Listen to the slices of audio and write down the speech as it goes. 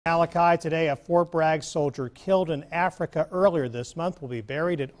Malachi, today a Fort Bragg soldier killed in Africa earlier this month will be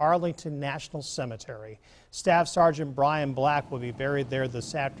buried at Arlington National Cemetery. Staff Sergeant Brian Black will be buried there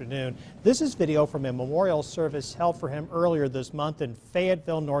this afternoon. This is video from a memorial service held for him earlier this month in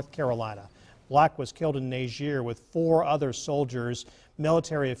Fayetteville, North Carolina. Black was killed in Niger with 4 other soldiers.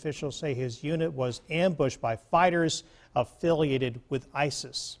 Military officials say his unit was ambushed by fighters affiliated with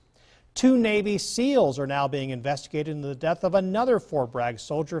ISIS. 2 Navy SEALs are now being investigated into the death of another Fort Bragg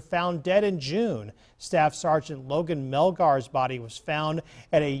soldier found dead in June. Staff Sergeant Logan Melgar's body was found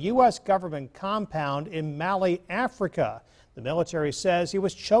at a U.S. government compound in Mali, Africa. The military says he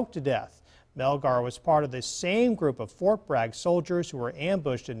was choked to death. Melgar was part of the same group of Fort Bragg soldiers who were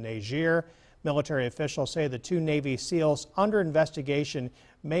ambushed in Niger. Military officials say the 2 Navy SEALs under investigation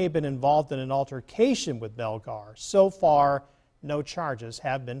may have been involved in an altercation with Melgar. So far, no charges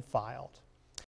have been filed.